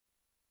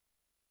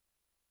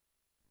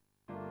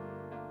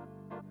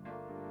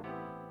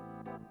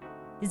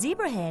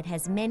Zebrahead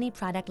has many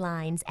product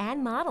lines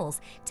and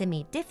models to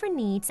meet different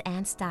needs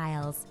and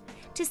styles.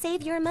 To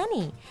save your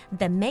money,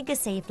 the Mega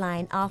Safe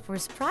line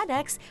offers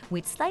products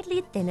with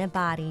slightly thinner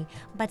body,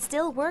 but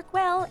still work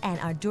well and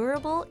are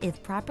durable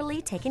if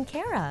properly taken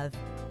care of.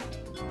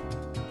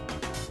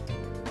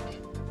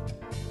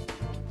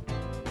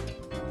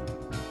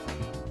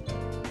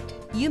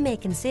 You may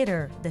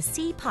consider the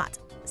C-Pot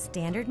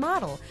standard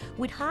model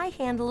with high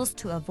handles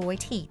to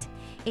avoid heat.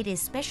 It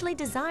is specially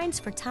designed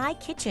for Thai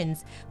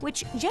kitchens,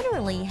 which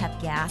generally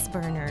have gas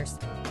burners.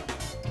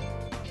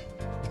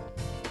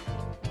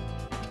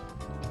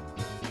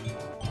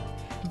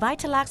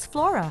 Vitalax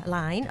Flora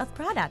line of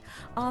product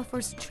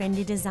offers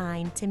trendy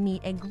design to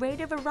meet a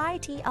greater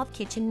variety of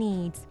kitchen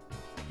needs.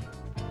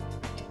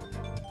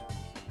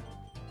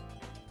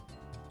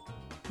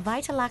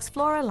 Vitalax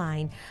Flora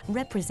line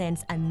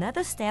represents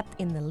another step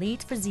in the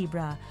lead for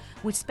Zebra,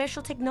 with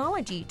special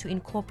technology to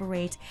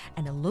incorporate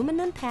an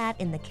aluminum pad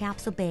in the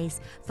capsule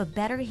base for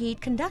better heat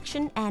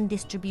conduction and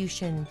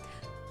distribution.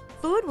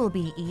 Food will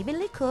be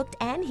evenly cooked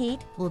and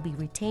heat will be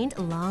retained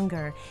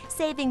longer,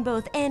 saving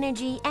both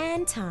energy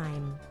and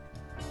time.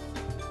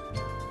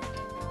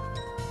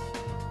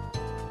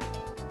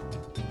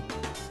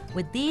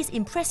 With these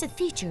impressive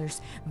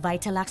features,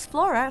 Vitalax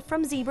Flora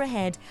from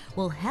Zebrahead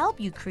will help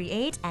you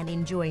create and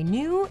enjoy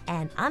new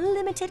and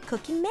unlimited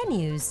cooking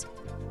menus.